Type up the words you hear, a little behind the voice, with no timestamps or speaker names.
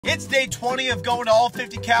It's day 20 of going to all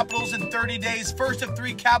 50 capitals in 30 days. First of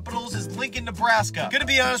 3 capitals is Lincoln, Nebraska. Gonna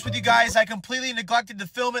be honest with you guys, I completely neglected to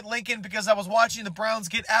film at Lincoln because I was watching the Browns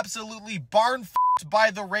get absolutely barn-f***ed by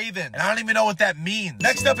the Ravens. And I don't even know what that means.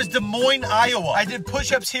 Next up is Des Moines, Iowa. I did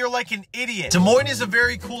push-ups here like an idiot. Des Moines is a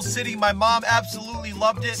very cool city. My mom absolutely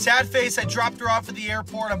loved it. Sad face, I dropped her off at the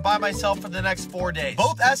airport. I'm by myself for the next 4 days.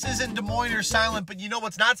 Both S's in Des Moines are silent, but you know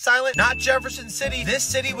what's not silent? Not Jefferson City. This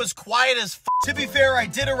city was quiet as f***. To be fair, I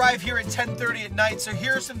did arrive here at 10:30 at night, so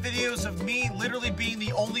here are some videos of me literally being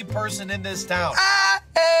the only person in this town. I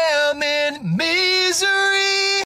am in misery.